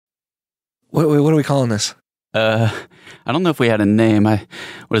What are we calling this? I don't know if we had a name. What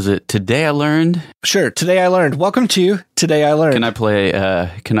is it? Today I Learned? Sure. Today I Learned. Welcome to Today I Learned. Can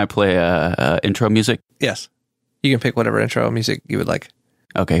I play intro music? Yes. You can pick whatever intro music you would like.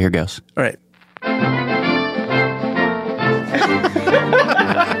 Okay, here goes. All right.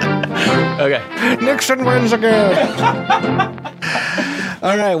 Okay. Nixon wins again.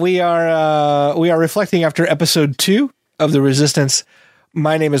 All right, we are reflecting after episode 2 of The Resistance.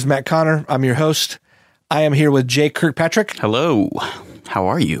 My name is Matt Connor. I'm your host. I am here with Jay Kirkpatrick. Hello. How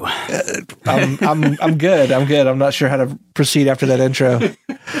are you? I'm good. I'm not sure how to proceed after that intro.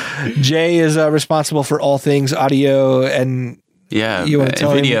 Jay is responsible for all things audio and you want to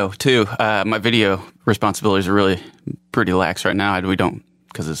tell video him? too. My video responsibilities are really pretty lax right now. We don't,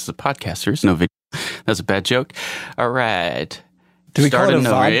 because this is a podcast. There's no video. That's a bad joke. All right. Do we call it a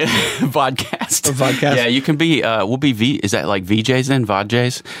vodcast? A vodcast? Yeah, you can be, we'll be, is that like VJs then?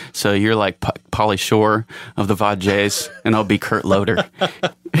 VodJs? So you're like Pauly Shore of the VodJs, and I'll be Kurt Loder.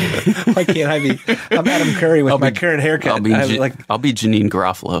 Why can't I be? I'm Adam Curry with my current haircut. I'll be Janine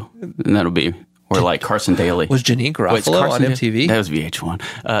Garofalo, and that'll be, or like Carson Daly. Was Janine Garofalo on MTV? That was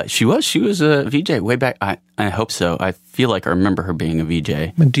VH1. She was a VJ way back. I hope so. I feel like I remember her being a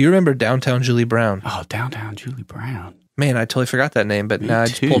VJ. Do you remember Downtown Julie Brown? Oh, Downtown Julie Brown. Man, I totally forgot that name, but now I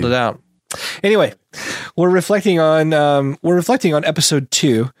just pulled it out. Anyway, we're reflecting on episode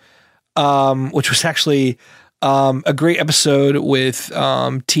 2, which was actually a great episode with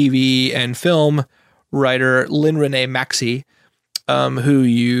TV and film writer Lynn Renee Maxcy, who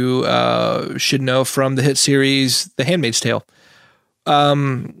you should know from the hit series The Handmaid's Tale. I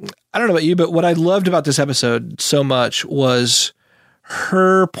don't know about you, but what I loved about this episode so much was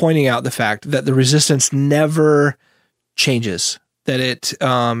her pointing out the fact that the Resistance never changes, that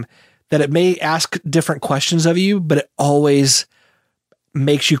it may ask different questions of you, but it always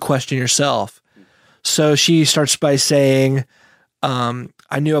makes you question yourself. So she starts by saying,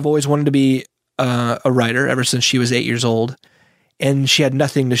 I knew I've always wanted to be a writer ever since she was 8 years old, and she had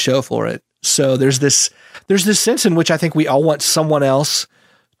nothing to show for it. So there's this sense in which I think we all want someone else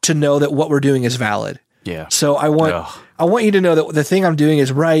to know that what we're doing is valid. Yeah. So I want you to know that the thing I'm doing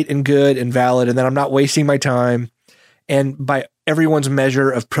is right and good and valid, and that I'm not wasting my time. And by everyone's measure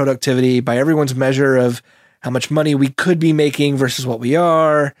of productivity, by everyone's measure of how much money we could be making versus what we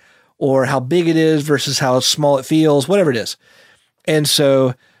are, or how big it is versus how small it feels, whatever it is. And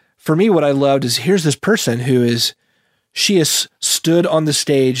so for me, what I loved is here's this person she has stood on the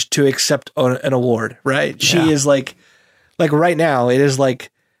stage to accept an award, right? Yeah. She is like right now, it is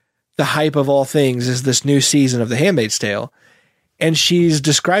like the hype of all things is this new season of The Handmaid's Tale. And she's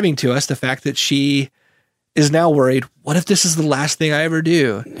describing to us the fact that she is now worried, what if this is the last thing I ever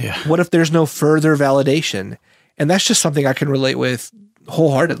do? Yeah. What if there's no further validation? And that's just something I can relate with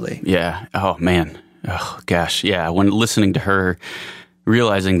wholeheartedly. Yeah. Oh, man. Oh, gosh. Yeah. When listening to her,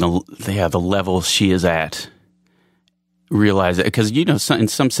 realizing the level she is at, realize it. Because, in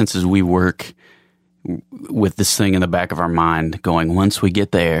some senses, we work with this thing in the back of our mind going, once we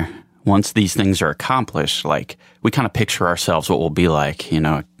get there, once these things are accomplished, like we kind of picture ourselves what we'll be like,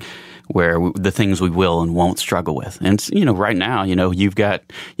 where the things we will and won't struggle with. And, right now, you've got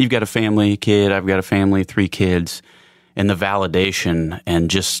a family, kid, I've got a family, 3 kids, and the validation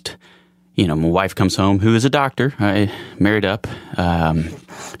and just, my wife comes home, who is a doctor. I married up.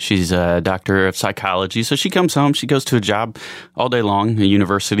 She's a doctor of psychology. So she comes home, she goes to a job all day long, a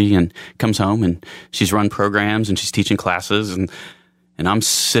university, and comes home and she's run programs and she's teaching classes and I'm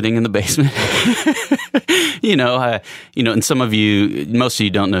sitting in the basement, and some of you, most of you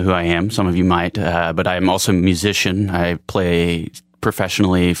don't know who I am. Some of you might, but I'm also a musician. I play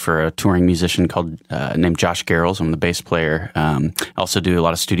professionally for a touring musician named Josh Garrels. I'm the bass player. I also do a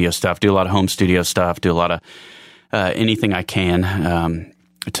lot of studio stuff, do a lot of home studio stuff, do a lot of anything I can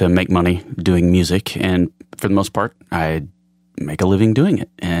to make money doing music. And for the most part, I make a living doing it.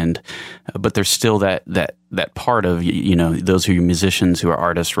 But there's still that part of, those who are musicians, who are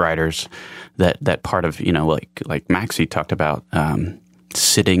artists, writers, that part of, like Maxcy talked about,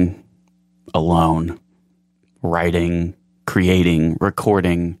 sitting alone, writing, creating,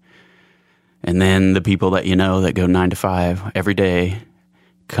 recording. And then the people that that go 9 to 5 every day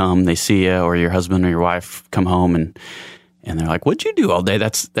come, they see you, or your husband or your wife come home and they're like, what'd you do all day?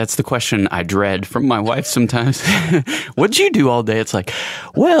 That's the question I dread from my wife sometimes. What'd you do all day? It's like,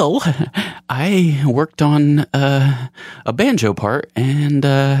 well, I worked on a banjo part and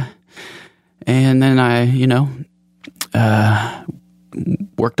then I,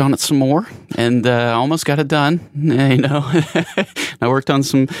 worked on it some more and almost got it done. I worked on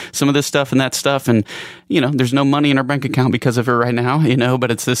some of this stuff and that stuff, and there's no money in our bank account because of it right now.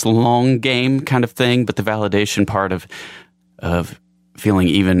 But it's this long game kind of thing. But the validation part of feeling,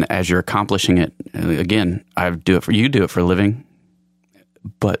 even as you're accomplishing it, again, you do it for a living,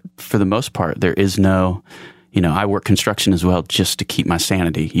 but for the most part, there is no. I work construction as well just to keep my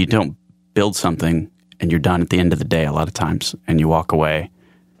sanity. You don't build something and you're done at the end of the day a lot of times, and you walk away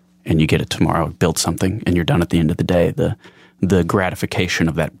and you get it tomorrow. Build something and you're done at the end of the day. The gratification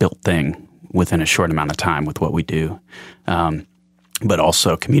of that built thing within a short amount of time with what we do. But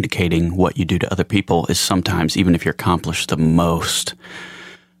also communicating what you do to other people is sometimes, even if you accomplish the most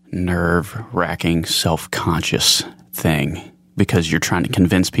nerve-wracking, self-conscious thing, because you're trying to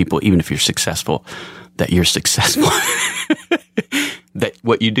convince people, even if you're successful, that you're successful. That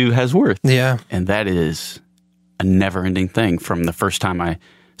what you do has worth. Yeah. And that is a never-ending thing. From the first time I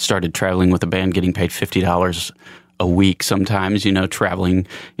started traveling with a band, getting paid $50 a week sometimes, traveling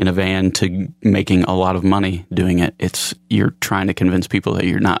in a van, to making a lot of money doing it. You're trying to convince people that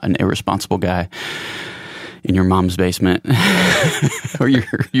you're not an irresponsible guy in your mom's basement or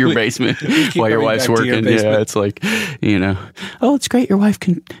your basement while your wife's working. Yeah, it's like, oh, it's great your wife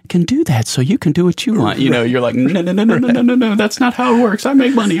can do that, so you can do what you want. You're like, no, that's not how it works. I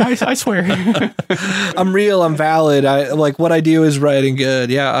make money. I swear. I'm real. I'm valid. What I do is right and good.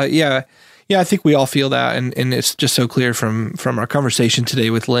 Yeah. I think we all feel that, and it's just so clear from our conversation today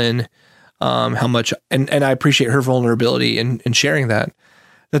with Lynn, how much, and I appreciate her vulnerability in sharing that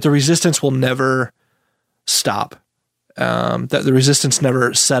the resistance will never stop, that the resistance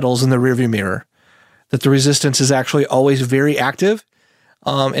never settles in the rearview mirror, that the resistance is actually always very active,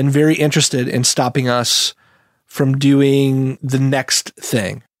 and very interested in stopping us from doing the next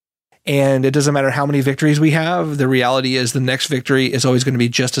thing. And it doesn't matter how many victories we have. The reality is the next victory is always going to be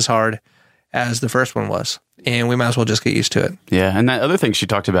just as hard as the first one was. And we might as well just get used to it. Yeah. And that other thing she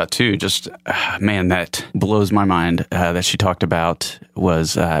talked about too, just, man, that blows my mind, that she talked about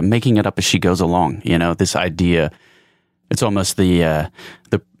was making it up as she goes along. This idea, it's almost the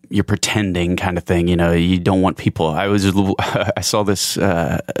you're pretending kind of thing. You don't want people. I saw this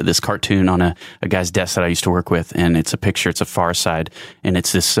cartoon on a guy's desk that I used to work with, and it's a picture. It's a Far Side, and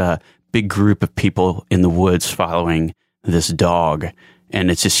it's this big group of people in the woods following this dog. And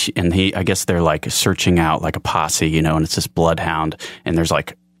it's just, I guess they're like searching out like a posse, and it's this bloodhound, and there's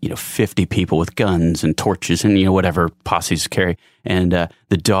like, 50 people with guns and torches and, whatever posses carry. And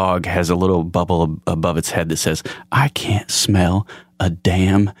the dog has a little bubble above its head that says, "I can't smell a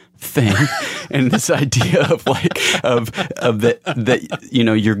damn thing." And this idea of that,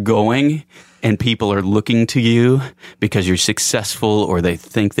 you're going and people are looking to you because you're successful, or they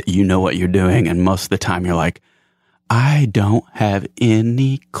think that you know what you're doing. And most of the time you're like, I don't have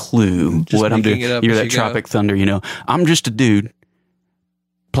any clue what I'm doing. You're that Tropic Thunder, I'm just a dude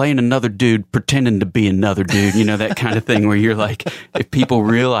playing another dude, pretending to be another dude, that kind of thing, where you're like, if people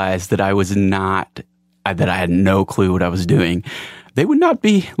realized that that I had no clue what I was doing, they would not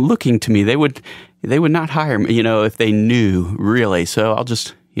be looking to me. They would not hire me, if they knew really. So I'll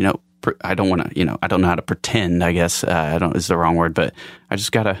just, I don't want to, I don't know how to pretend, I guess. Is the wrong word, but I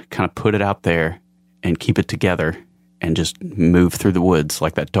just got to kind of put it out there and keep it together. And just move through the woods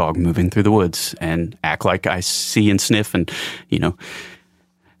like that dog moving through the woods, and act like I see and sniff, and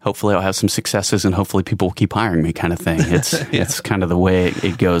hopefully I'll have some successes, and hopefully people will keep hiring me, kind of thing. It's it's kind of the way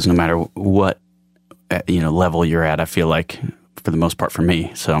it goes, no matter what level you're at. I feel like, for the most part, for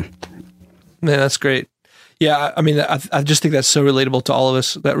me. So, man, that's great. Yeah, I mean, I just think that's so relatable to all of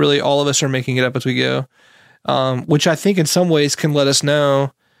us. That really all of us are making it up as we go, which I think in some ways can let us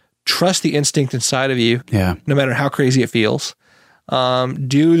know. Trust the instinct inside of you. Yeah. No matter how crazy it feels. Do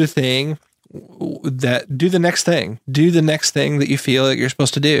the next thing. Do the next thing that you feel like you're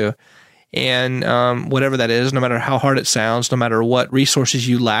supposed to do. And whatever that is, no matter how hard it sounds, no matter what resources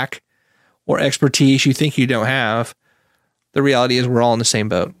you lack or expertise you think you don't have, the reality is we're all in the same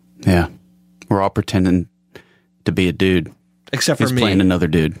boat. Yeah. We're all pretending to be a dude. Except for me. He's playing another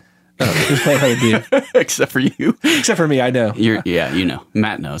dude. Who's playing another dude? Except for you. Except for me, I know.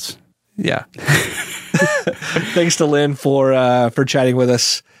 Matt knows. Yeah. Thanks to Lynn for chatting with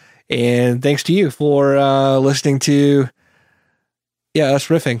us, and thanks to you for listening to us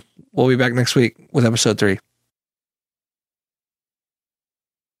riffing. We'll be back next week with episode 3.